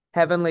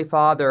Heavenly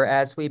Father,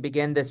 as we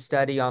begin this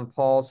study on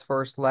Paul's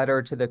first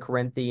letter to the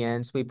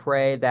Corinthians, we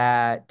pray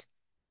that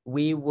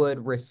we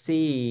would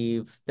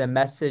receive the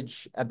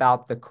message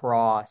about the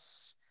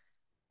cross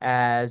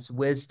as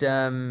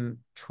wisdom,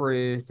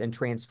 truth, and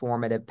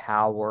transformative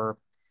power.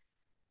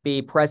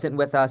 Be present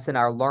with us in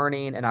our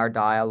learning and our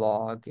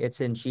dialogue.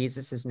 It's in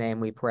Jesus' name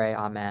we pray.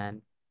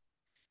 Amen.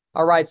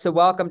 All right, so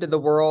welcome to the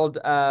world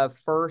of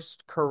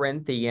First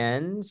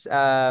Corinthians,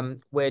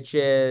 which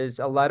is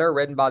a letter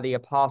written by the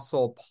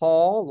Apostle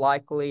Paul,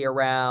 likely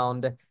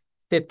around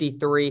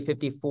 53,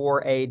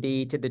 54 AD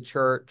to the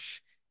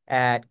church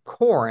at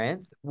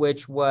Corinth,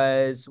 which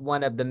was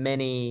one of the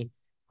many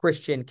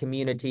Christian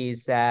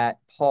communities that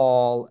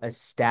Paul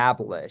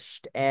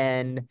established.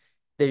 And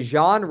the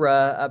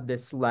genre of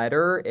this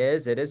letter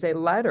is it is a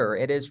letter.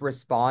 It is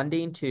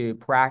responding to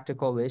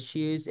practical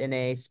issues in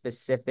a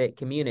specific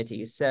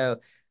community.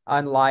 So,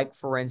 unlike,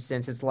 for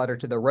instance, his letter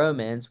to the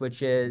Romans,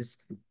 which is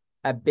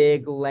a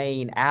big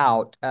laying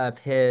out of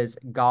his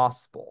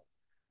gospel,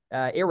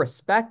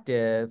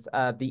 irrespective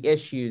of the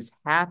issues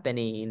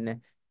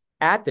happening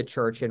at the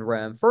church in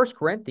Rome, First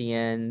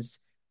Corinthians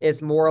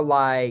is more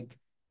like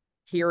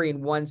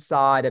hearing one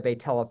side of a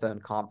telephone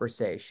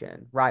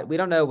conversation, right? We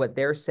don't know what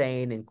they're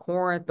saying in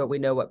Corinth, but we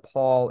know what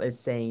Paul is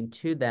saying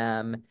to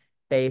them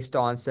based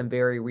on some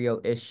very real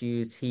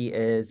issues he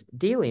is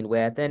dealing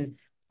with. And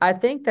I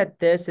think that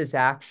this is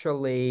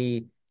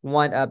actually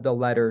one of the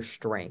letter's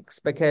strengths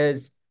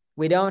because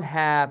we don't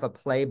have a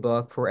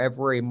playbook for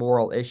every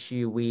moral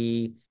issue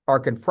we are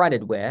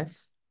confronted with.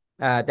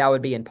 That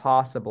would be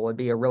impossible. It'd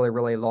be a really,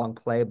 really long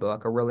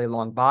playbook, a really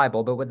long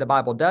Bible. But what the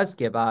Bible does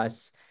give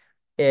us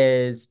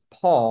is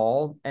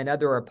Paul and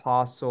other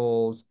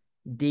apostles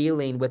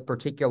dealing with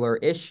particular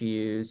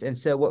issues. And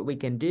so, what we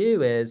can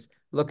do is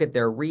look at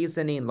their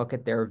reasoning, look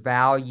at their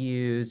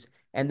values,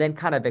 and then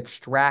kind of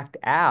extract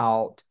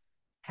out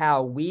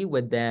how we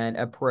would then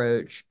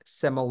approach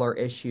similar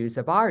issues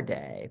of our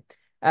day.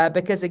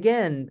 Because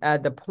again,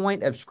 the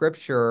point of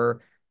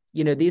scripture,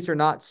 these are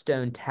not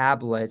stone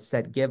tablets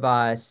that give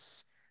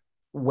us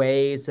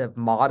ways of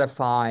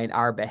modifying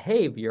our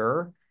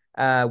behavior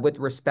with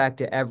respect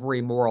to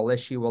every moral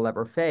issue we'll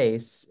ever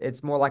face.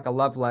 It's more like a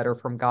love letter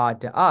from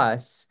God to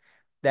us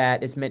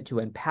that is meant to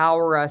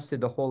empower us through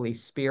the Holy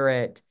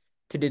Spirit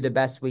to do the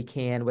best we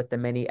can with the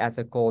many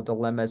ethical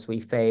dilemmas we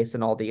face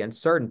and all the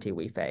uncertainty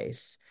we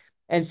face.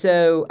 And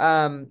so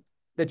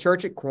the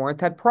church at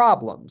Corinth had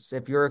problems.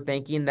 If you're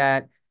thinking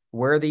that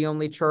we're the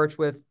only church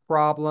with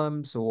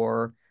problems,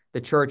 or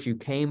the church you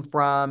came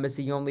from is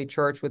the only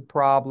church with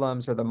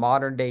problems, or the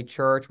modern day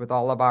church with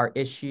all of our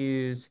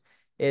issues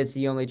is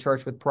the only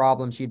church with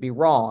problems, you'd be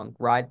wrong,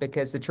 right?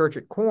 Because the church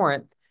at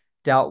Corinth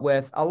dealt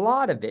with a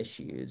lot of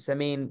issues. I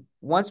mean,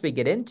 once we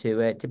get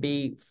into it, to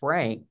be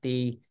frank,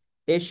 the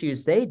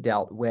issues they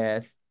dealt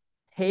with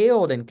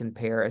paled in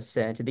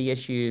comparison to the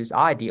issues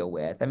I deal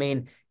with. I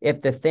mean,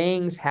 if the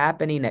things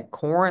happening at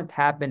Corinth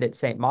happened at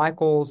St.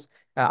 Michael's,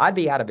 I'd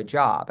be out of a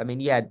job. I mean,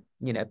 you had,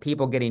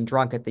 people getting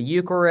drunk at the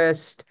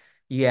Eucharist.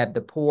 You have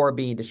the poor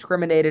being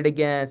discriminated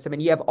against. I mean,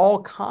 you have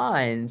all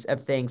kinds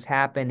of things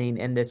happening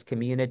in this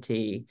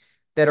community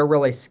that are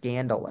really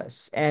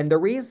scandalous. And the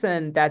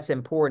reason that's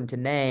important to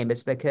name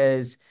is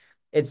because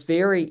it's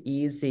very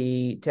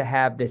easy to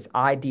have this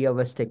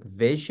idealistic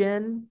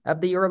vision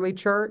of the early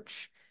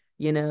church.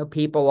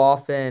 People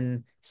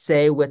often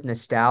say with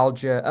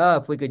nostalgia, oh,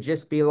 if we could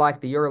just be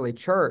like the early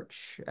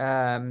church,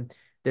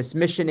 this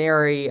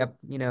missionary,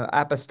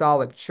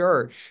 apostolic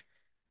church,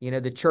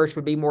 the church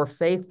would be more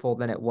faithful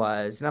than it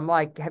was. And I'm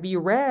like, have you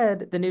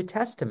read the New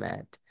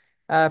Testament?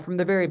 From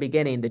the very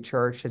beginning, the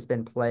church has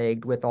been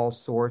plagued with all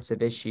sorts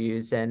of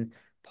issues, and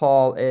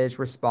Paul is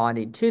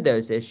responding to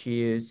those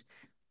issues.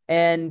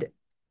 And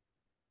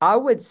I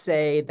would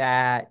say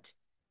that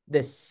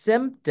the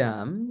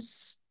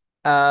symptoms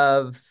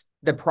of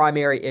the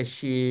primary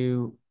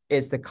issue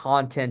is the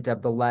content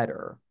of the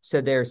letter. So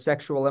there's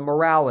sexual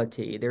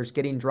immorality, there's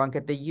getting drunk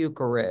at the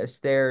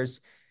Eucharist, there's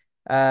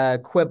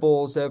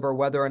quibbles over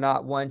whether or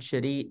not one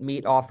should eat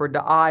meat offered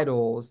to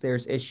idols.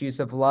 There's issues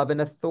of love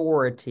and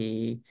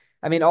authority.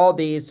 I mean, all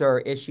these are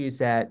issues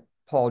that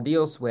Paul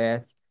deals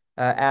with,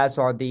 as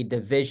are the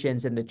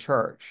divisions in the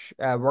church.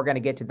 We're going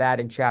to get to that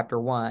in chapter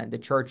 1. The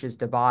church is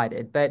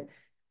divided, but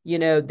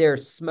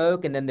there's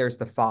smoke and then there's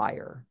the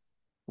fire,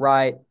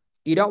 right?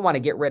 You don't want to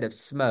get rid of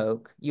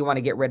smoke. You want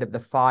to get rid of the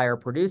fire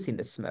producing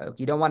the smoke.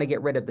 You don't want to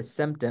get rid of the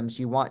symptoms.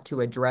 You want to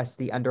address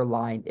the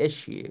underlying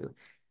issue.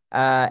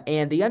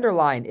 And the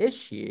underlying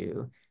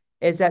issue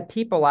is that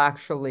people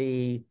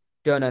actually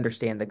don't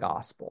understand the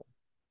gospel.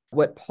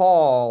 What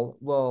Paul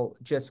will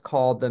just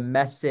call the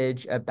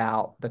message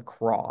about the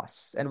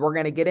cross. And we're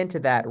going to get into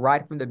that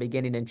right from the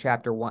beginning in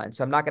chapter 1.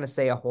 So I'm not going to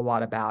say a whole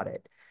lot about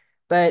it.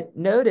 But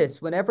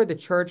notice whenever the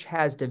church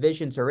has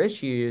divisions or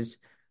issues,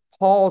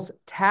 Paul's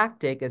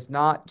tactic is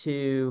not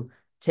to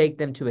take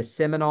them to a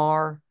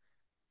seminar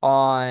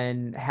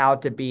on how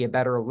to be a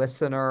better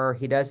listener.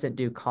 He doesn't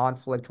do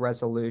conflict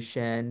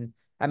resolution.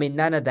 I mean,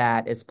 none of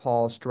that is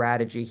Paul's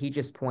strategy. He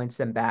just points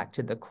them back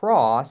to the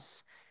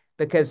cross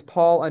because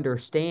Paul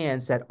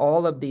understands that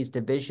all of these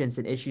divisions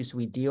and issues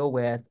we deal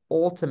with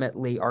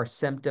ultimately are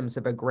symptoms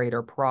of a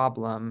greater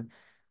problem,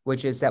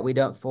 which is that we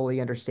don't fully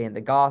understand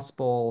the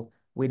gospel.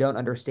 We don't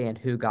understand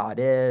who God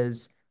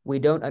is. We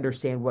don't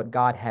understand what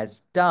God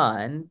has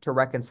done to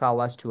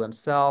reconcile us to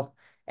himself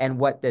and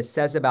what this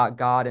says about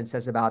God and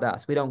says about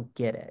us. We don't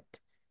get it.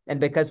 And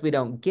because we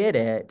don't get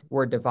it,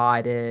 we're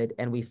divided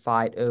and we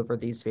fight over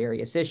these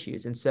various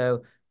issues. And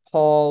so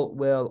Paul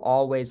will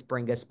always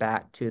bring us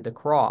back to the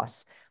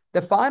cross.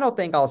 The final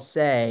thing I'll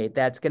say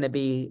that's going to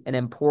be an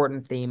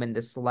important theme in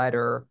this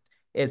letter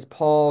is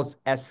Paul's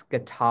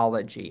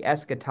eschatology.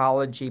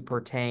 Eschatology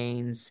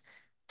pertains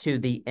to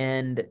the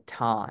end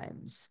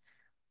times.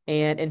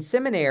 And in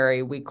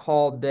seminary, we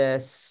called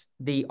this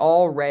the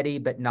already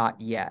but not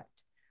yet.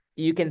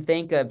 You can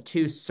think of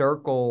two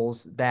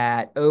circles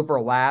that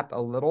overlap a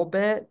little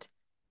bit,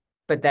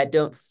 but that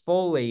don't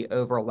fully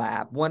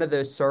overlap. One of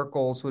those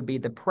circles would be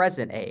the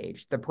present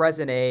age. The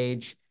present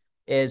age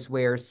is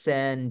where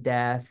sin,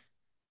 death,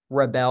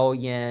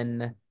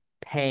 rebellion,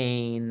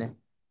 pain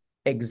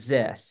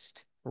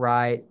exist,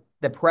 right?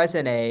 The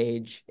present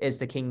age is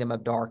the kingdom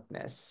of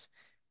darkness.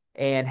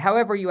 And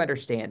however you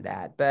understand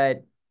that,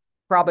 but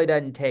probably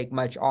doesn't take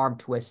much arm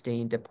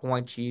twisting to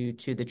point you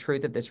to the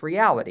truth of this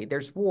reality.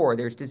 There's war,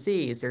 there's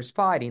disease, there's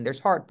fighting, there's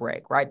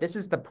heartbreak, right? This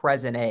is the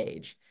present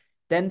age.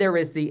 Then there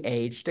is the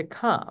age to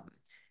come.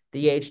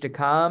 The age to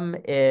come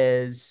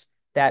is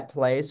that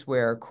place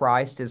where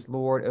Christ is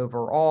Lord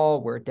over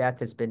all, where death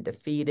has been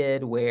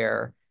defeated,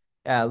 where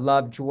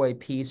love, joy,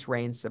 peace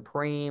reigns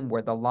supreme,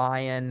 where the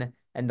lion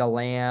and the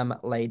lamb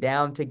lay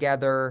down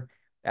together.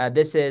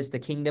 This is the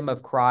kingdom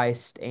of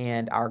Christ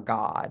and our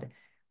God.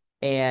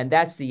 And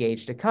that's the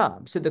age to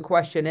come. So the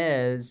question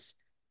is,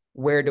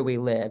 where do we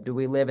live? Do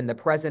we live in the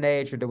present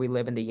age or do we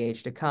live in the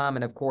age to come?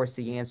 And of course,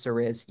 the answer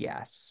is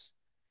yes.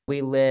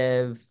 We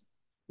live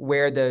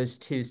where those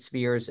two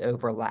spheres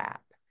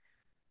overlap.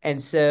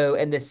 And so,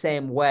 in the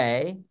same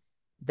way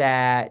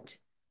that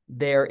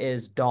there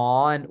is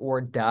dawn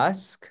or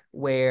dusk,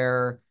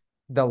 where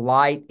the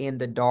light and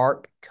the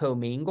dark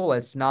commingle,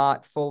 it's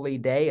not fully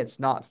day, it's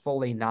not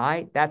fully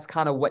night. That's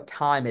kind of what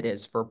time it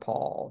is for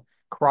Paul.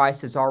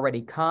 Christ has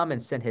already come and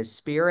sent his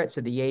spirit,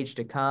 so the age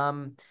to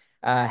come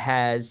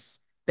has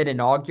been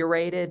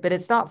inaugurated, but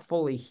it's not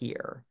fully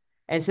here.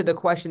 And so the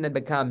question then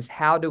becomes,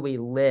 how do we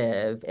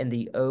live in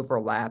the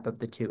overlap of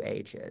the two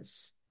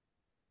ages?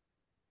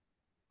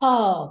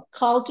 Paul,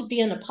 called to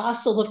be an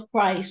apostle of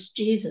Christ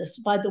Jesus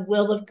by the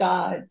will of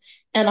God,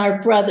 and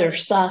our brother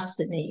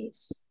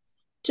Sosthenes.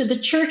 To the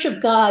church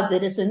of God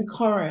that is in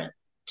Corinth,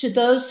 to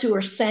those who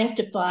are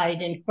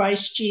sanctified in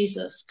Christ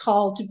Jesus,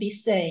 called to be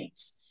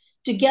saints,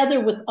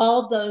 together with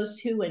all those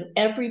who in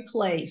every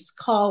place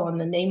call on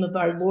the name of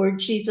our Lord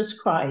Jesus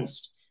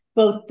Christ,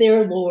 both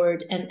their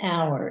Lord and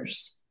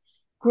ours.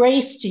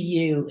 Grace to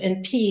you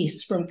and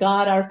peace from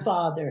God our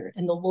Father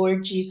and the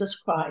Lord Jesus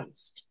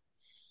Christ.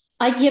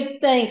 I give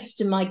thanks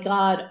to my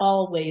God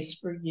always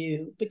for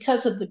you,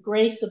 because of the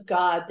grace of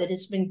God that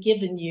has been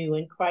given you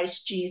in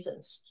Christ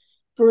Jesus.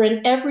 For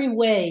in every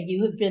way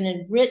you have been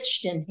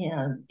enriched in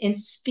him, in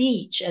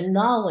speech and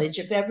knowledge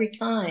of every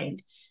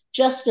kind,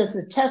 just as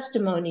the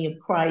testimony of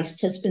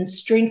Christ has been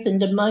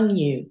strengthened among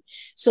you,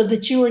 so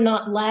that you are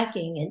not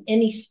lacking in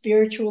any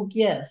spiritual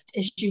gift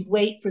as you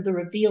wait for the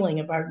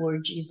revealing of our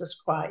Lord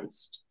Jesus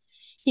Christ.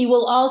 He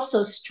will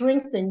also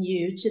strengthen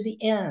you to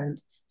the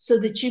end, so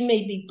that you may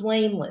be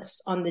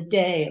blameless on the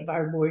day of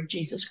our Lord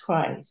Jesus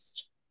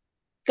Christ.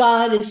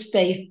 God is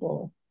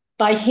faithful.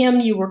 By him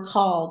you were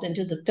called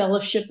into the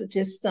fellowship of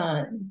his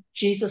Son,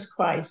 Jesus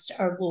Christ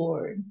our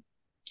Lord.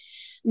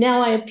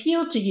 Now I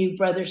appeal to you,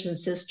 brothers and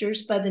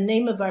sisters, by the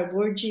name of our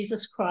Lord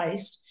Jesus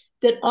Christ,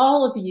 that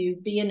all of you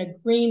be in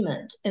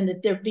agreement and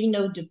that there be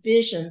no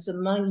divisions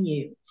among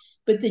you,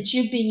 but that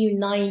you be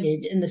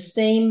united in the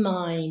same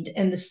mind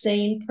and the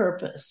same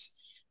purpose.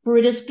 For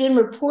it has been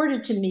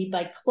reported to me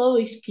by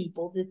Chloe's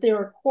people that there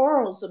are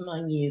quarrels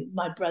among you,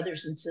 my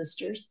brothers and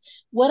sisters.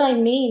 What I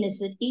mean is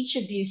that each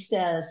of you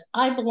says,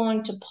 I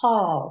belong to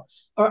Paul,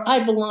 or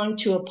I belong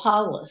to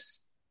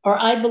Apollos, or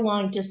I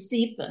belong to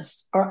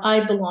Cephas, or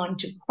I belong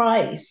to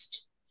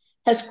Christ.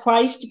 Has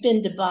Christ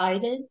been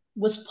divided?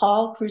 Was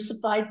Paul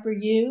crucified for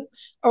you,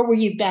 or were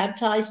you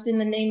baptized in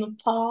the name of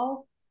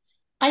Paul?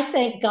 I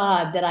thank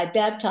God that I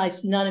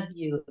baptized none of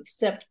you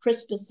except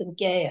Crispus and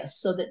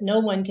Gaius, so that no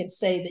one can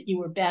say that you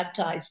were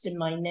baptized in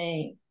my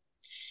name.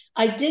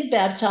 I did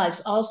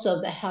baptize also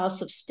the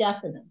house of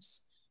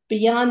Stephanas.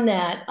 Beyond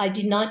that, I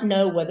do not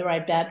know whether I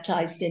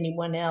baptized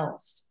anyone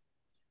else.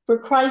 For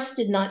Christ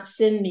did not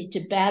send me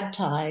to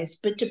baptize,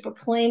 but to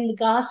proclaim the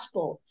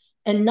gospel,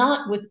 and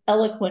not with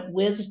eloquent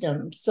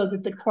wisdom, so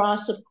that the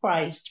cross of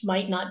Christ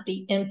might not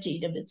be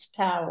emptied of its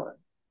power.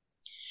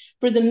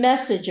 For the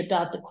message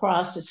about the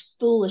cross is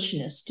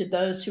foolishness to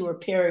those who are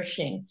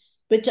perishing,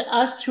 but to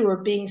us who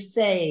are being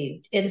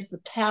saved, it is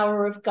the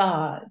power of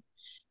God.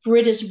 For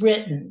it is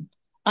written,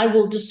 I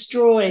will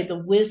destroy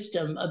the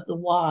wisdom of the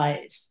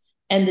wise,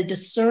 and the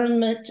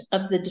discernment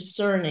of the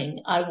discerning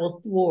I will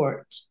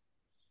thwart.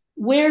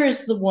 Where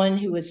is the one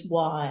who is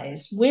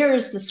wise? Where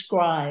is the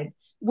scribe?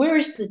 Where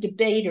is the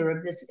debater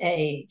of this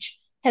age?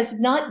 Has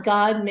not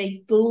God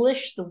made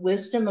foolish the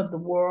wisdom of the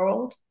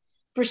world?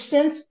 For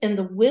since in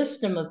the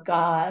wisdom of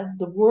God,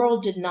 the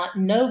world did not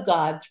know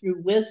God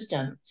through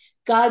wisdom,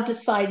 God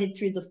decided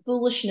through the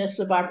foolishness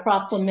of our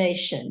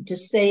proclamation to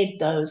save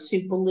those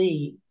who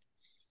believe.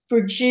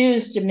 For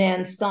Jews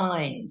demand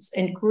signs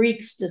and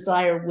Greeks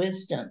desire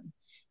wisdom.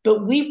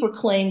 But we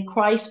proclaim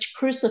Christ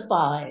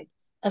crucified,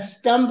 a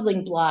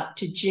stumbling block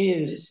to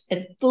Jews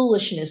and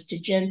foolishness to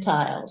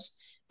Gentiles.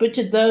 But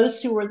to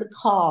those who are the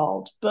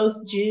called,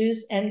 both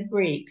Jews and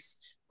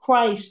Greeks,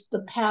 Christ,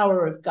 the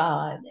power of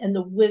God and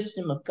the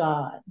wisdom of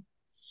God.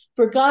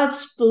 For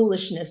God's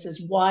foolishness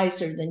is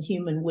wiser than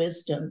human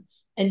wisdom,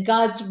 and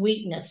God's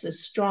weakness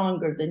is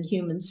stronger than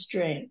human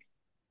strength.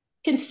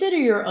 Consider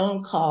your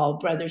own call,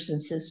 brothers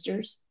and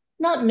sisters.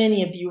 Not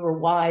many of you were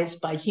wise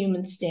by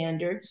human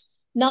standards.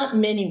 Not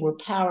many were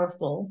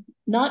powerful.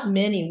 Not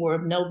many were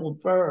of noble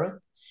birth.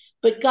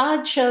 But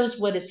God chose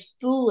what is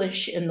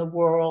foolish in the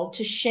world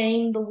to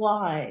shame the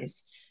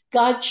wise.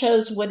 God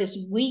chose what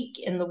is weak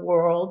in the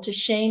world to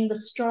shame the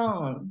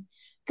strong.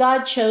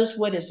 God chose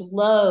what is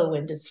low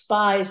and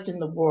despised in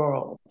the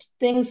world,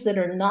 things that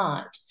are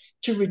not,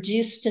 to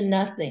reduce to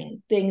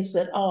nothing things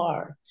that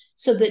are,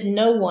 so that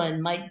no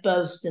one might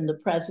boast in the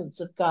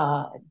presence of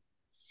God.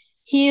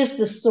 He is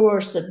the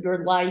source of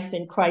your life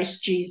in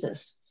Christ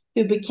Jesus,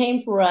 who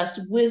became for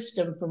us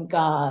wisdom from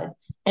God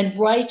and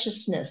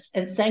righteousness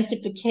and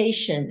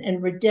sanctification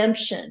and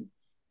redemption,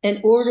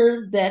 in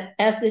order that,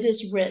 as it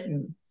is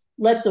written,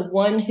 let the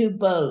one who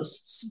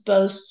boasts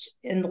boast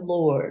in the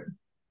Lord.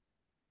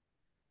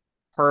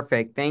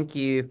 Perfect. Thank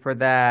you for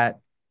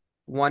that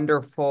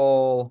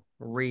wonderful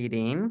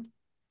reading.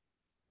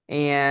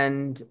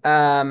 And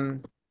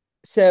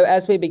so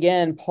as we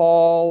begin,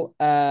 Paul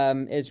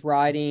is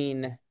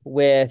writing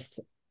with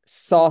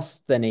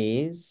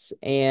Sosthenes,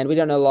 and we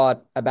don't know a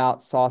lot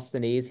about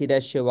Sosthenes. He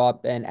does show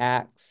up in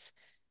Acts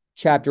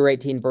chapter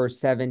 18, verse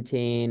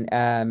 17.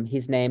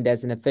 He's named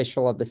as an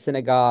official of the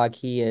synagogue.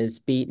 He is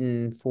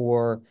beaten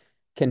for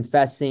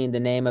confessing the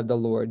name of the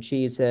Lord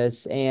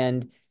Jesus.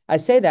 And I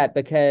say that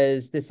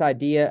because this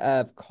idea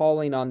of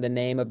calling on the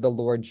name of the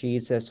Lord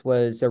Jesus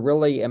was a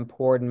really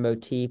important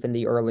motif in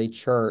the early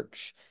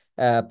church.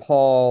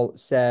 Paul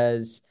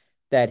says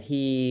that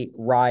he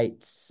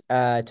writes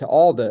to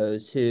all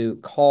those who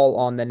call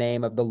on the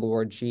name of the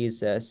Lord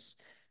Jesus.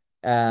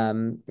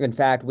 In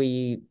fact,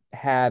 we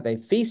have a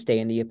feast day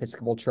in the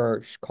Episcopal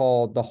Church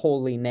called the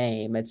Holy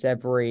Name. It's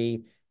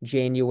every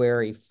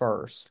January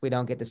 1st. We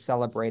don't get to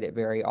celebrate it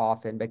very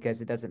often because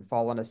it doesn't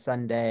fall on a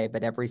Sunday,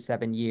 but every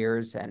 7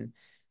 years, and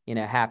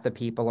half the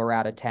people are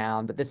out of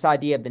town. But this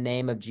idea of the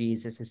name of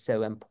Jesus is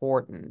so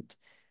important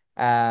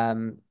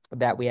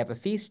that we have a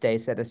feast day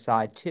set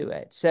aside to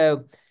it.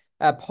 So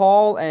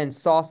Paul and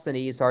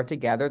Sosthenes are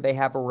together. They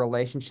have a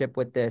relationship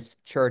with this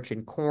church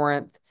in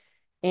Corinth.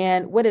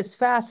 And what is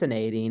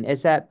fascinating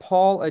is that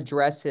Paul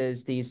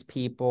addresses these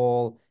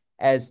people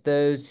as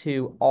those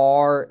who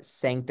are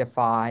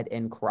sanctified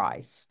in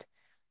Christ.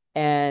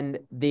 And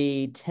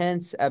the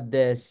tense of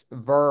this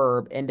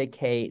verb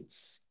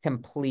indicates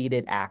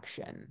completed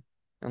action.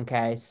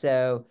 Okay,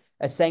 so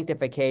a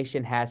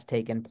sanctification has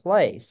taken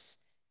place.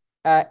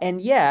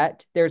 And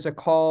yet there's a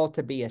call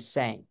to be a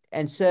saint.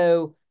 And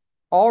so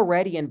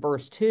already in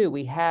verse 2,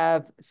 we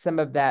have some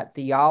of that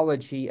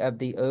theology of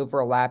the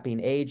overlapping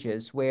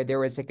ages where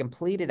there is a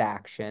completed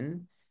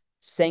action,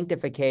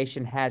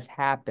 sanctification has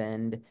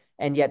happened,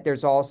 and yet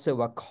there's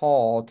also a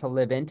call to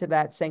live into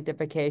that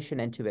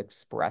sanctification and to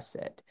express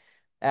it.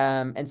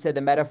 And so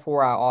the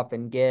metaphor I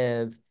often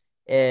give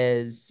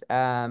is,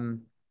 my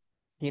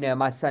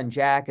son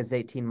Jack is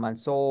 18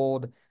 months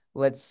old.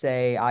 Let's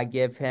say I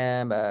give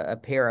him a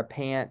pair of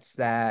pants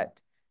that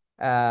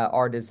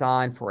are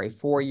designed for a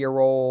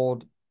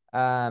 4-year-old.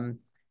 Um,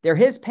 they're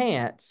his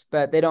pants,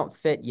 but they don't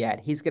fit yet.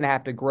 He's going to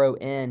have to grow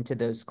into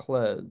those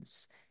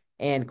clothes.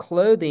 And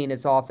clothing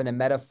is often a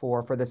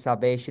metaphor for the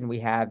salvation we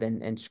have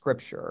in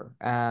Scripture.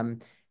 And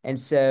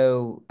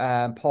so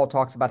Paul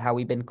talks about how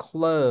we've been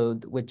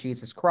clothed with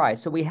Jesus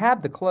Christ. So we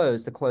have the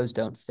clothes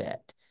don't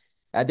fit.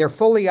 They're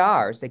fully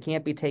ours. They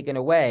can't be taken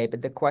away.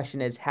 But the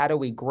question is, how do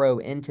we grow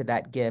into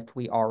that gift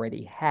we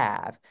already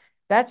have?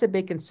 That's a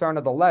big concern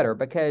of the letter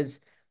because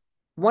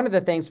one of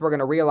the things we're going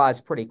to realize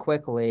pretty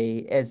quickly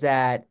is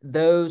that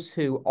those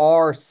who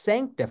are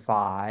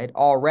sanctified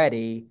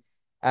already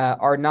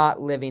are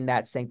not living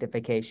that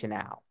sanctification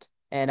out.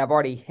 And I've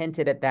already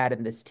hinted at that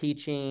in this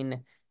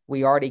teaching.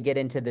 We already get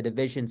into the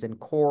divisions and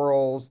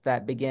quarrels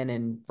that begin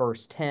in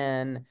verse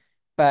 10.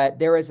 But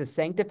there is a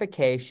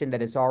sanctification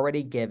that is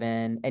already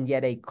given, and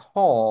yet a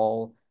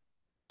call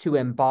to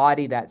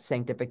embody that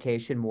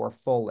sanctification more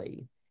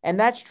fully. And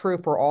that's true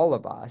for all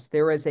of us.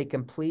 There is a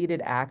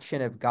completed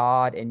action of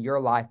God in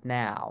your life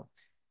now,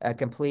 a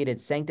completed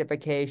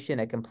sanctification,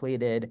 a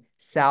completed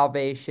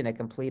salvation, a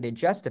completed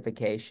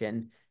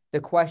justification. The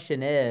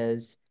question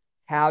is,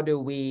 how do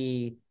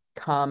we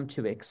come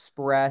to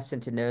express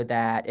and to know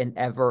that in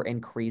ever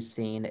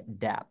increasing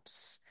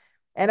depths?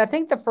 And I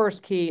think the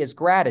first key is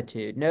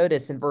gratitude.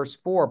 Notice in verse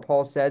 4,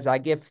 Paul says, I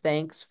give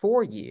thanks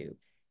for you.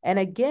 And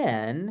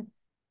again,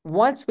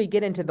 once we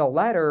get into the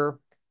letter,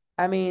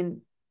 I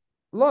mean,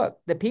 look,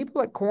 the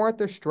people at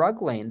Corinth are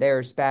struggling.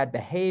 There's bad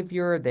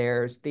behavior,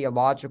 there's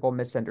theological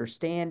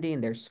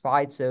misunderstanding, there's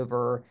fights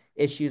over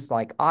issues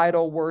like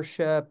idol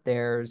worship,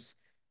 there's,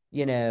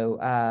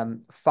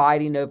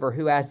 fighting over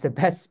who has the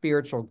best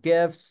spiritual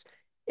gifts.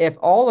 If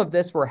all of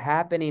this were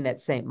happening at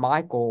St.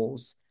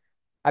 Michael's,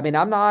 I mean,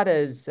 I'm not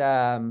as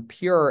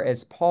pure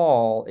as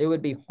Paul. It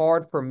would be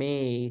hard for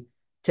me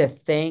to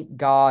thank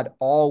God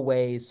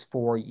always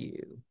for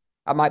you.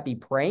 I might be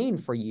praying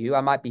for you.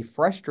 I might be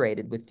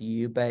frustrated with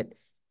you, but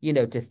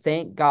to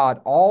thank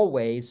God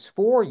always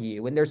for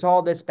you. And there's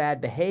all this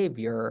bad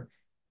behavior,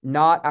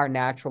 not our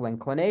natural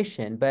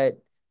inclination.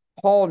 But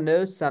Paul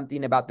knows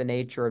something about the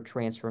nature of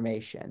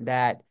transformation,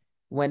 that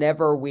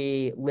whenever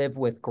we live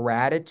with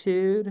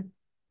gratitude,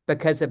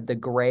 because of the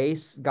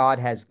grace God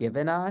has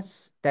given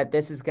us, that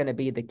this is going to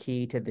be the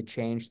key to the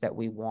change that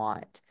we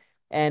want.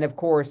 And of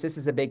course, this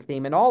is a big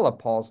theme in all of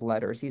Paul's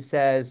letters. He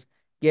says,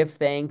 give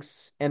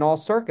thanks in all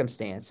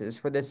circumstances,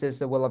 for this is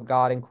the will of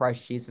God in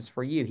Christ Jesus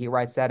for you. He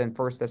writes that in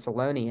First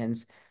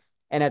Thessalonians.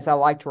 And as I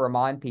like to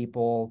remind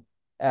people,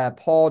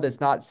 Paul does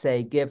not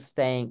say give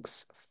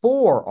thanks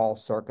for all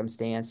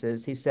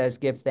circumstances. He says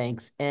give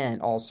thanks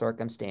in all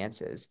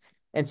circumstances.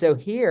 And so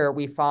here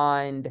we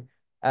find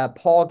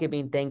Paul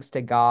giving thanks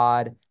to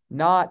God,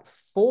 not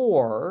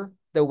for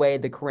the way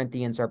the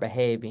Corinthians are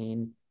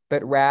behaving,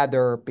 but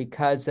rather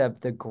because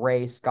of the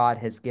grace God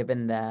has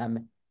given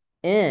them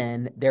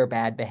in their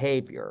bad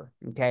behavior.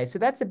 Okay, so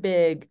that's a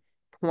big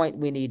point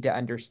we need to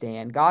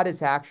understand. God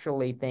is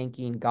actually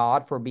thanking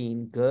God for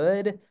being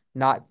good,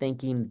 not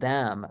thanking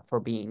them for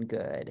being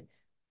good.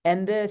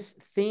 And this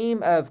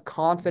theme of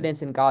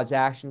confidence in God's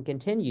action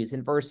continues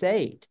in verse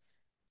 8.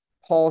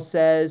 Paul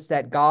says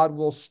that God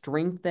will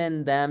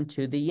strengthen them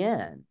to the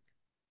end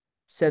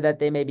so that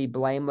they may be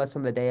blameless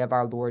on the day of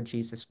our Lord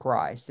Jesus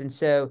Christ. And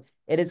so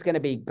it is going to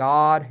be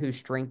God who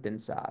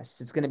strengthens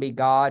us. It's going to be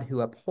God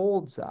who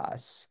upholds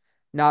us,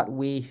 not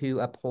we who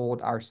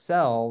uphold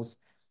ourselves.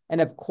 And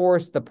of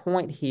course, the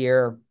point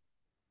here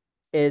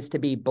is to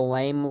be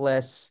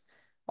blameless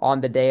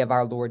on the day of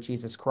our Lord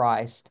Jesus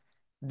Christ.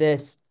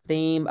 This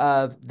theme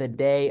of the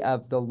day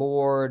of the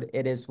Lord,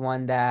 it is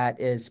one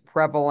that is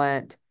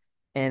prevalent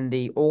in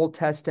the Old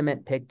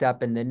Testament, picked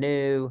up in the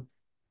New.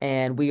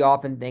 And we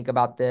often think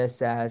about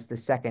this as the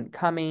second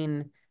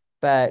coming,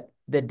 but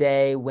the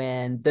day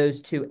when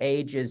those two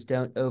ages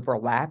don't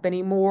overlap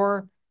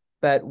anymore,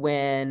 but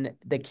when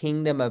the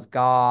kingdom of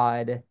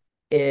God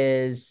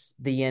is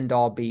the end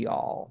all be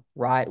all,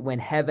 right? When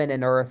heaven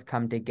and earth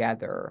come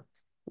together,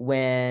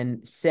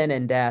 when sin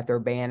and death are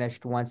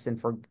banished once and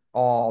for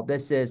all.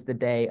 This is the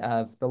day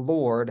of the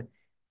Lord.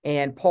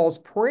 And Paul's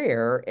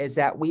prayer is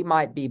that we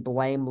might be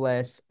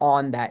blameless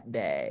on that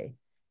day.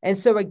 And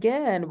so,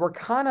 again, we're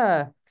kind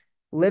of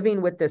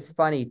living with this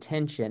funny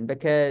tension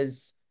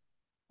because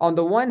on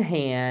the one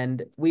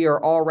hand, we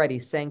are already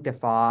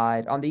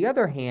sanctified. On the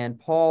other hand,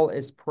 Paul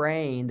is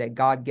praying that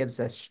God gives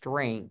us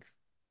strength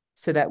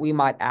so that we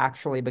might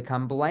actually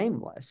become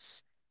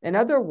blameless. In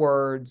other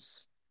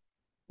words,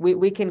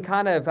 we can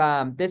kind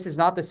of, this is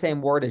not the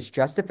same word as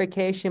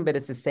justification, but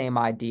it's the same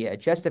idea.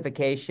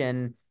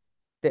 Justification,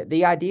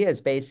 the idea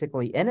is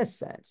basically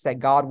innocence, that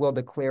God will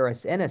declare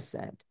us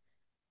innocent.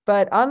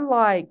 But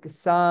unlike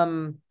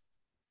some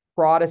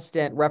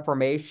Protestant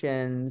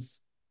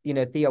Reformations,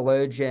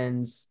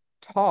 theologians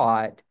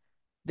taught,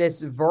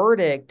 this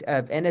verdict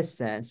of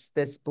innocence,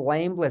 this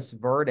blameless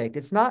verdict,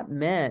 it's not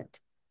meant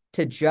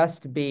to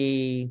just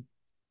be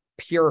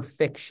pure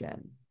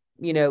fiction.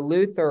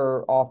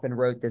 Luther often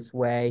wrote this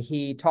way.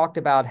 He talked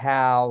about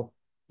how,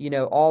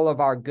 all of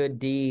our good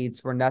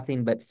deeds were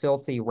nothing but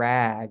filthy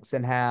rags,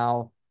 and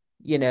how,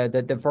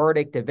 the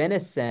verdict of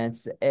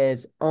innocence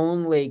is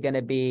only going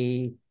to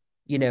be,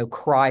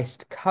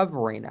 Christ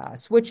covering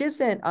us, which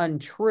isn't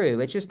untrue.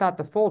 It's just not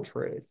the full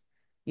truth.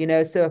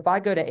 So if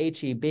I go to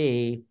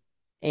HEB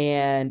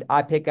and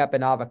I pick up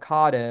an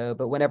avocado,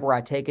 but whenever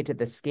I take it to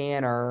the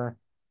scanner,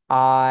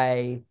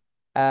 I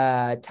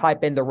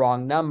type in the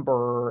wrong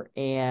number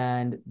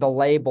and the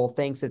label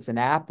thinks it's an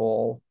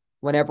apple,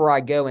 whenever I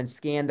go and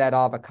scan that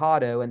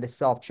avocado in the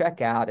self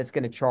checkout, it's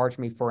going to charge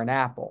me for an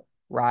apple,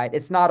 right?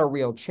 It's not a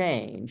real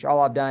change.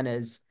 All I've done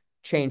is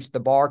change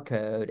the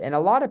barcode. And a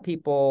lot of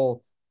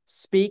people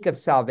speak of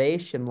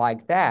salvation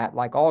like that,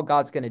 like all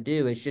God's going to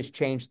do is just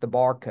change the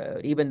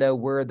barcode, even though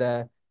we're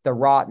the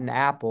rotten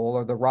apple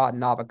or the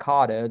rotten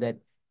avocado, that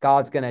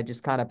God's going to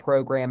just kind of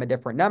program a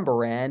different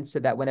number in so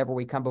that whenever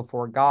we come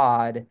before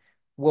God,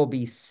 we'll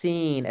be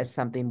seen as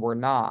something we're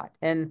not.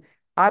 And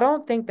I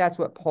don't think that's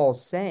what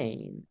Paul's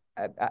saying.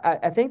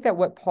 I think that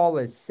what Paul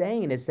is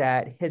saying is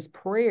that his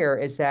prayer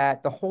is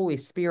that the Holy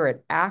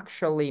Spirit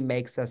actually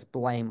makes us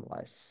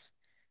blameless,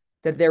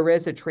 that there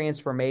is a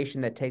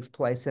transformation that takes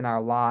place in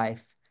our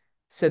life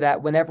so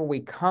that whenever we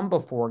come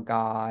before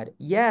God,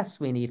 yes,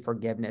 we need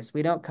forgiveness.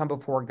 We don't come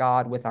before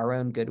God with our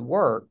own good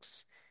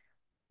works,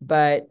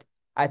 but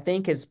I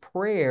think his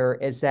prayer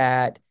is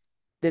that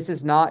this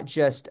is not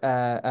just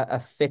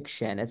a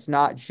fiction. It's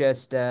not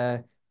just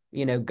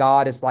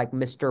God is like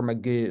Mr.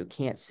 Magoo,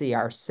 can't see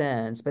our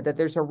sins, but that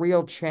there's a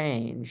real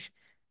change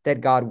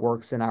that God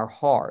works in our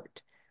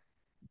heart.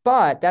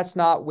 But that's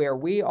not where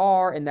we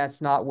are, and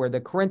that's not where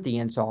the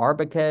Corinthians are,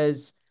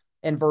 because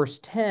in verse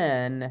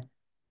 10,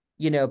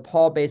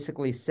 Paul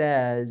basically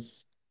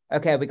says,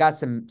 okay, we got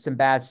some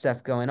bad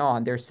stuff going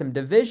on. There's some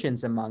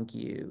divisions among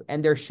you,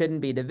 and there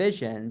shouldn't be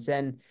divisions.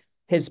 And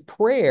his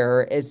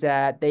prayer is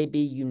that they be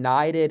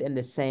united in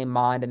the same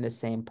mind and the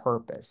same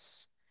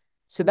purpose.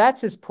 So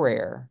that's his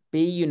prayer,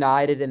 be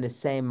united in the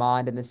same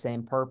mind and the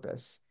same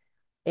purpose.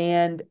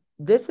 And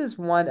this is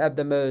one of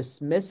the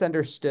most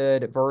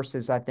misunderstood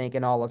verses, I think,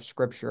 in all of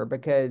Scripture,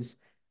 because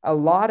a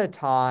lot of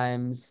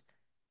times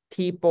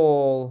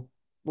people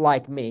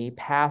like me,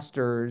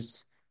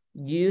 pastors,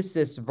 use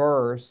this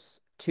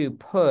verse to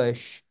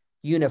push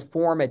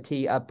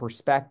uniformity of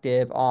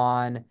perspective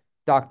on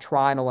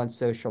doctrinal and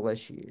social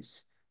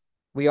issues.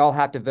 We all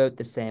have to vote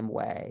the same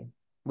way.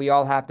 We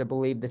all have to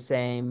believe the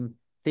same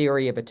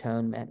theory of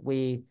atonement.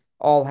 We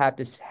all have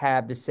to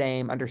have the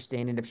same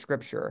understanding of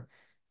Scripture.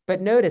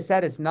 But notice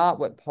that is not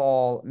what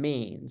Paul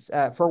means.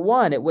 For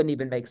one, it wouldn't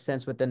even make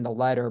sense within the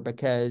letter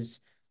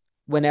because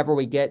whenever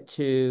we get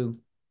to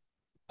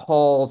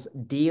Paul's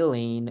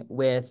dealing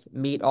with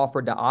meat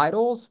offered to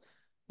idols,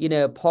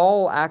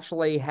 Paul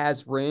actually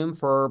has room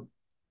for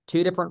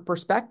two different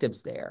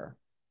perspectives there.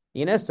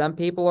 Some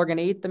people are going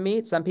to eat the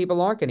meat, some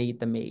people aren't going to eat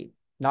the meat.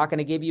 Not going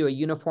to give you a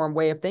uniform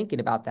way of thinking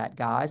about that,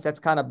 guys. That's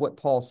kind of what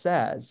Paul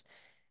says.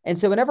 And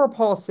so, whenever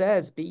Paul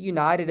says be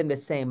united in the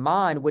same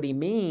mind, what he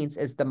means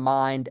is the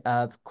mind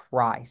of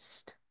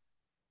Christ.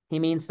 He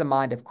means the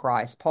mind of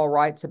Christ. Paul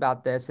writes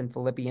about this in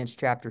Philippians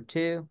chapter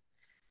 2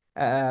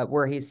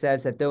 where he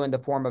says that though in the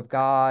form of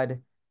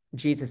God,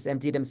 Jesus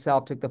emptied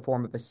himself, took the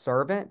form of a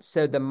servant.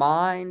 So the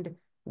mind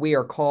we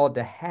are called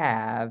to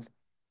have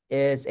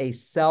is a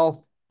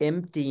self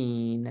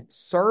emptying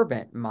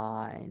servant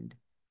mind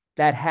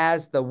that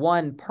has the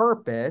one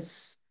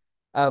purpose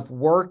of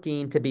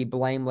working to be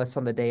blameless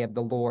on the day of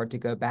the Lord, to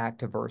go back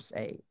to verse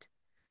 8.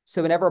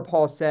 So whenever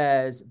Paul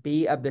says,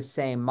 be of the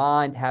same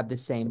mind, have the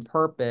same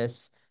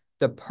purpose,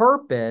 the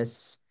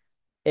purpose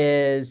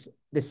is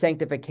the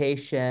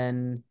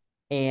sanctification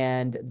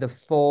and the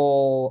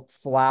full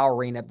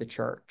flowering of the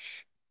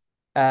church.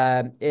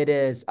 It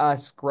is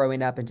us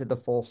growing up into the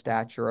full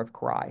stature of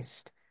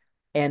Christ.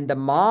 And the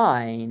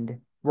mind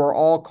we're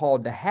all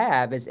called to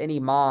have is any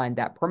mind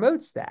that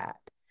promotes that.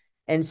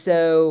 And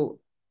so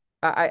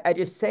I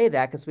just say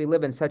that because we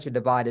live in such a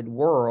divided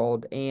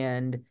world,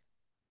 and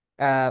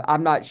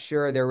I'm not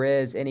sure there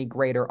is any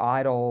greater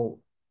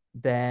idol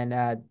than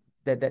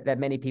that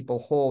many people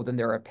hold in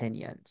their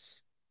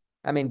opinions.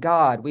 I mean,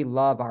 God, we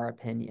love our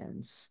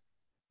opinions.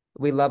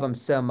 We love them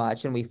so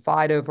much, and we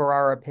fight over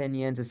our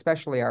opinions,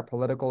 especially our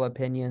political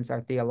opinions,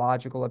 our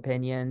theological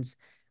opinions.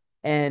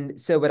 And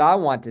so, what I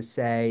want to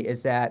say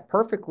is that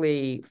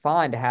perfectly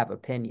fine to have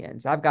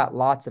opinions. I've got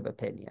lots of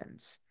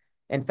opinions.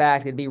 In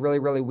fact, it'd be really,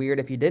 really weird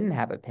if you didn't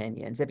have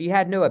opinions. If you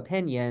had no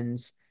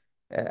opinions,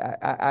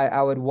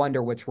 I would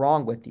wonder what's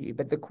wrong with you.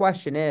 But the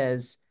question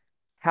is,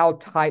 how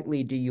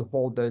tightly do you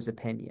hold those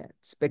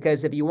opinions?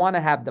 Because if you want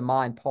to have the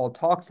mind Paul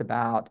talks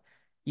about,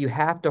 you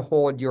have to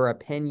hold your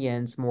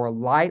opinions more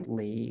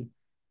lightly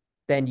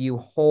than you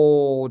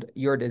hold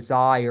your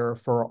desire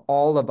for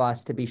all of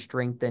us to be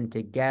strengthened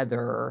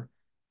together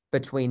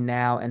between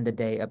now and the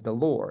day of the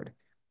Lord.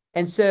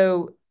 And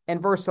so in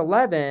verse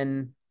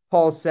 11,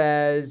 Paul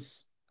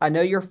says, I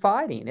know you're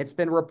fighting. It's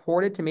been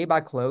reported to me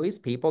by Chloe's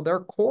people, there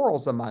are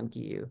quarrels among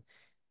you.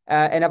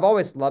 And I've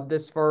always loved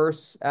this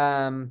verse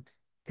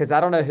because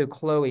I don't know who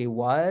Chloe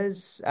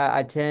was.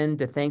 I tend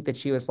to think that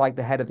she was like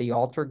the head of the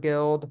altar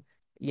guild.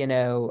 You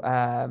know,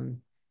 I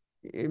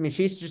mean,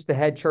 she's just the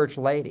head church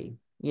lady,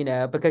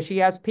 because she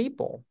has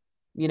people,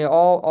 I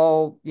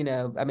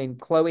mean,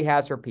 Chloe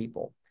has her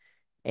people.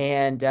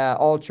 And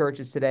all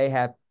churches today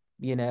have,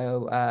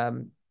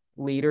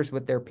 leaders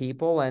with their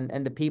people,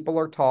 and the people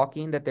are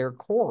talking that they're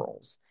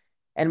quarrels.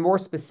 And more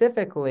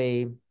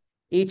specifically,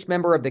 each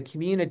member of the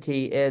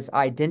community is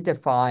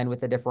identifying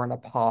with a different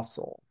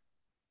apostle.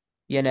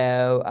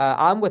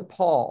 I'm with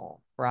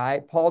Paul,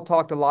 right? Paul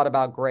talked a lot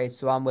about grace,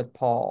 so I'm with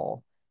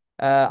Paul.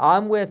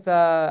 I'm with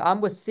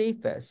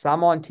Cephas.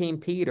 I'm on Team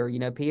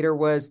Peter. Peter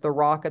was the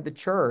rock of the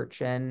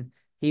church, and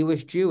he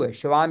was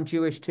Jewish, so I'm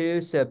Jewish too.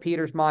 So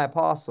Peter's my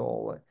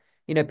apostle.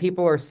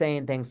 People are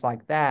saying things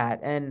like that,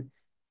 and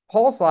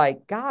Paul's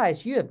like,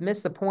 guys, you have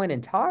missed the point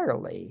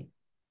entirely.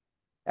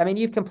 I mean,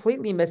 you've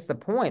completely missed the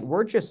point.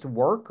 We're just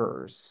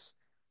workers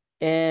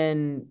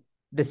in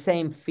the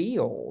same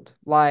field.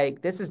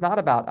 Like, this is not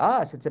about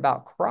us, it's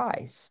about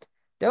Christ.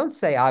 Don't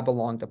say I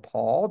belong to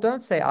Paul.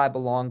 Don't say I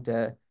belong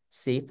to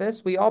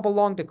Cephas. We all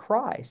belong to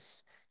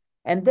Christ.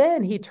 And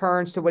then he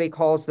turns to what he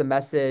calls the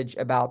message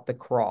about the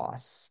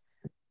cross,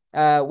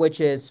 which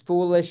is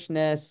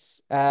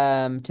foolishness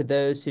to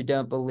those who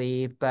don't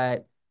believe.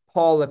 But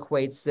Paul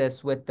equates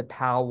this with the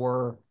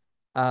power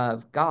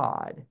of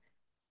God.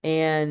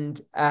 And,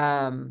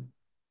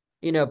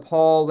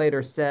 Paul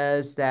later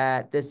says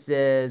that this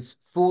is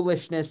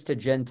foolishness to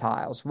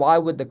Gentiles. Why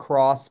would the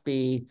cross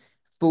be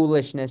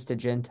foolishness to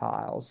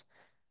Gentiles?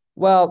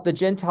 Well, the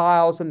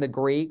Gentiles and the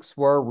Greeks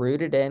were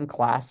rooted in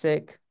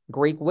classic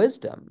Greek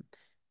wisdom.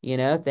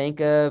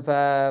 Think of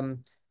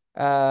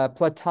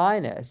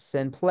Plotinus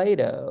and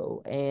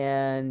Plato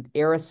and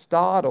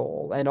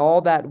Aristotle and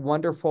all that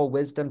wonderful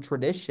wisdom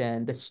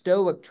tradition, the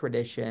Stoic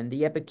tradition,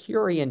 the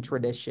Epicurean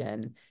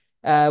tradition.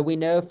 We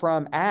know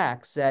from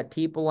Acts that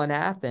people in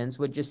Athens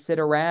would just sit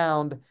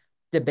around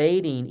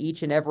debating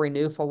each and every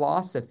new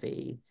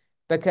philosophy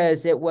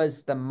because it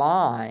was the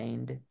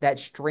mind that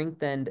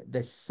strengthened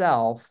the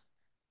self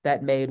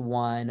that made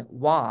one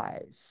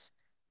wise.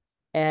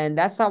 And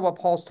that's not what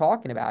Paul's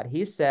talking about.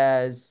 He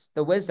says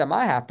the wisdom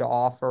I have to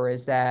offer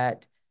is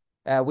that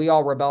we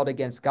all rebelled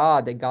against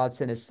God, that God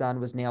sent his son,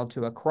 was nailed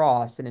to a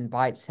cross, and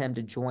invites him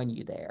to join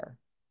you there.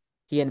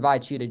 He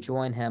invites you to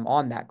join him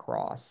on that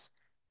cross.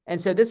 And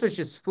so this was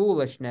just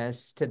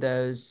foolishness to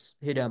those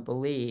who don't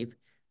believe.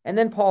 And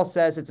then Paul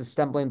says it's a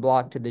stumbling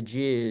block to the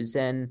Jews.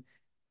 And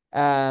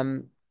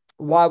um,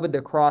 why would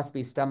the cross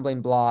be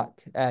stumbling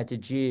block to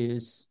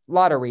Jews? A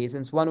lot of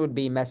reasons. One would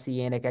be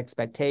messianic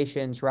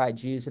expectations, right?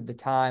 Jews at the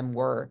time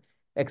were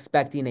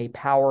expecting a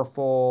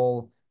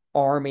powerful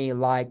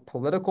army-like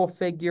political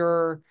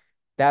figure.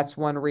 That's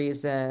one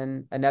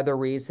reason. Another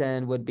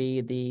reason would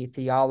be the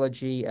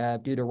theology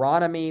of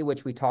Deuteronomy,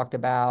 which we talked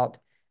about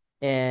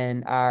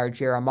in our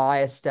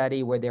Jeremiah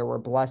study, where there were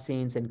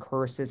blessings and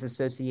curses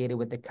associated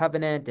with the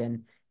covenant,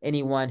 and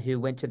anyone who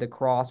went to the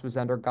cross was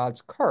under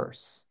God's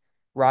curse,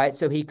 right?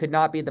 So he could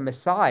not be the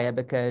Messiah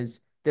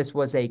because this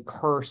was a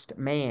cursed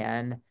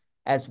man,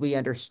 as we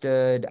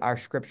understood our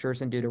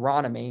scriptures in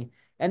Deuteronomy.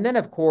 And then,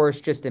 of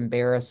course, just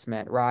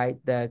embarrassment, right?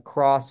 The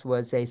cross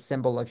was a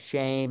symbol of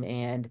shame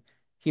and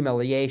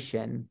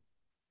humiliation.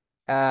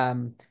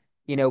 Um,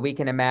 we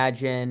can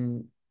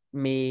imagine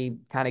me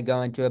kind of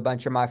going to a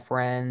bunch of my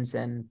friends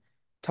and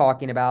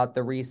talking about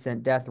the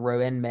recent death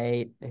row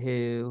inmate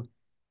who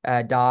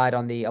died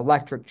on the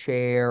electric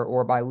chair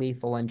or by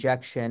lethal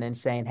injection and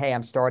saying, "Hey,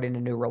 I'm starting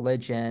a new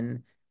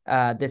religion."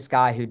 This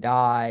guy who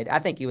died, I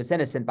think he was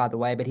innocent, by the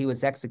way, but he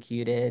was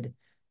executed.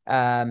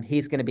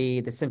 He's going to be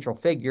the central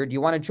figure. Do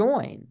you want to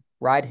join?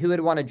 Right? Who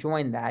would want to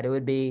join that? It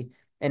would be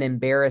an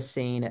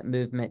embarrassing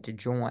movement to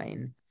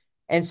join.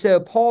 And so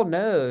Paul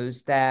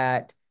knows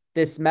that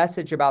this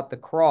message about the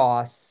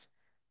cross,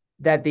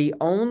 that the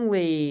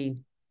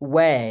only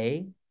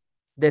way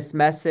this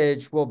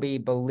message will be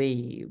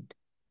believed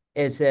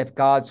is if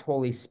God's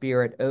Holy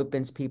Spirit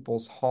opens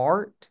people's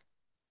heart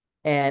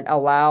and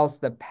allows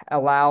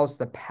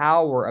the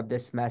power of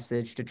this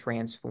message to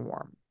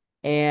transform.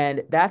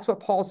 And that's what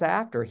Paul's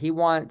after. He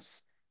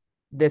wants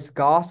this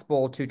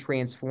gospel to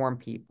transform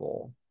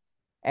people.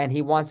 And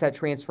he wants that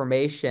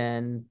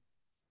transformation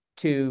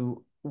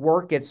to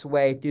work its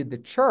way through the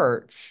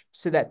church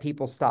so that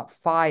people stop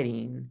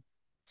fighting,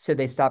 so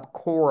they stop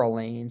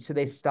quarreling, so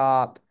they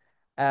stop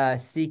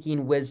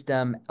seeking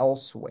wisdom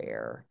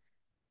elsewhere.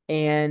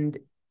 And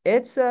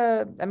it's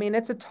a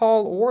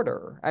tall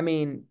order. I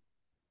mean,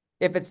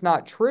 if it's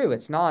not true,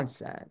 it's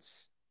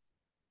nonsense.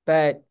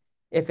 But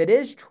if it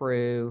is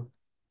true,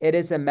 it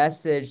is a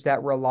message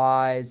that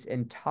relies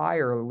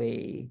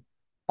entirely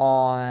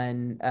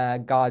on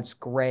God's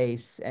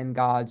grace and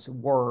God's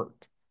work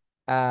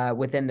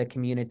within the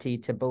community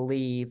to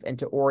believe and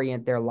to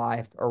orient their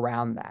life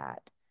around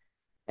that.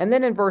 And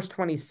then in verse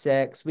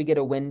 26, we get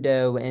a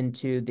window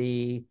into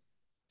the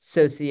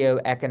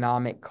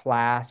socioeconomic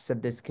class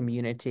of this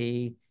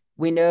community.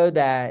 We know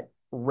that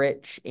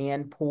rich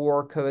and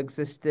poor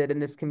coexisted in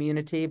this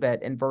community,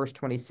 but in verse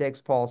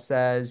 26, Paul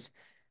says,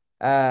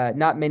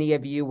 not many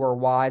of you were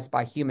wise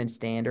by human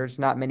standards.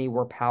 Not many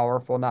were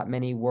powerful. Not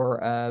many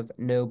were of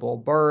noble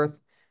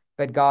birth.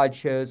 But God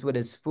chose what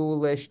is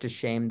foolish to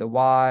shame the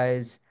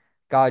wise.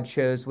 God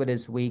chose what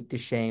is weak to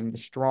shame the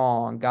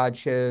strong. God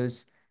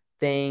chose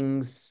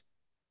things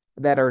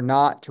that are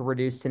not to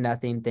reduce to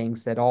nothing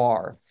things that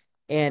are.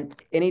 And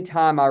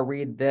anytime I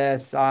read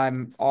this,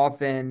 I'm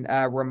often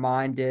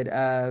reminded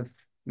of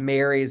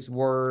Mary's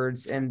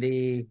words in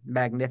the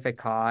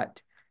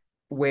Magnificat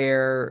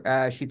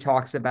where she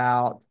talks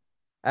about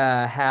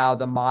how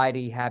the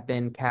mighty have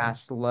been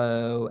cast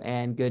low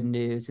and good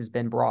news has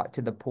been brought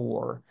to the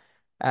poor.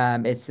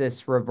 It's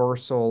this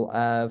reversal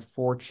of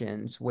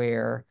fortunes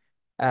where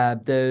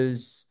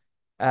those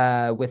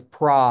with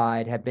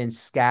pride have been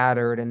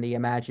scattered in the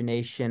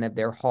imagination of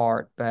their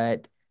heart,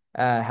 but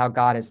how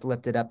God has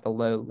lifted up the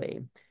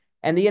lowly.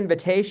 And the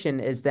invitation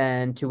is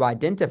then to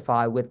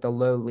identify with the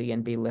lowly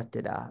and be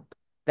lifted up.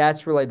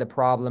 That's really the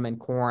problem in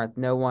Corinth.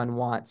 No one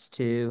wants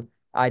to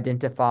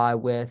identify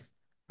with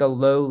the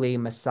lowly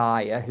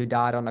Messiah who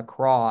died on a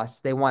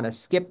cross. They want to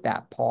skip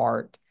that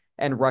part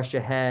and rush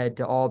ahead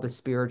to all the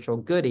spiritual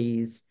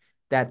goodies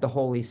that the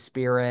Holy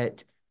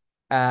Spirit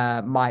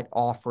might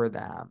offer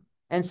them.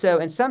 And so,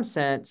 in some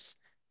sense,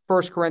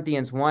 1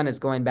 Corinthians 1 is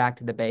going back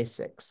to the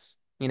basics.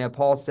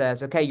 Paul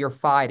says, okay, you're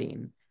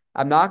fighting.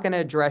 I'm not going to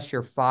address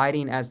your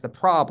fighting as the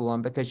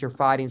problem because your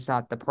fighting's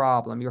not the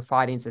problem. Your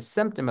fighting's a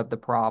symptom of the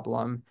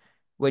problem,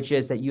 which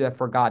is that you have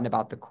forgotten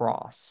about the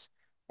cross.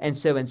 And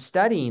so, in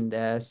studying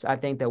this, I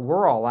think that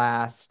we're all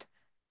asked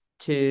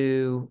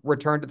to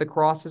return to the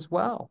cross as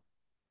well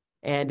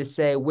and to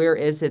say, where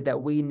is it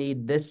that we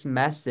need this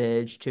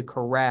message to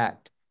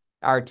correct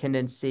our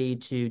tendency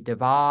to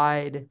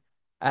divide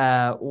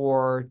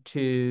or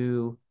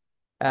to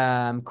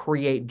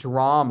create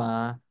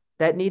drama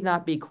that need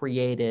not be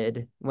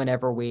created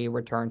whenever we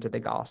return to the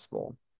gospel?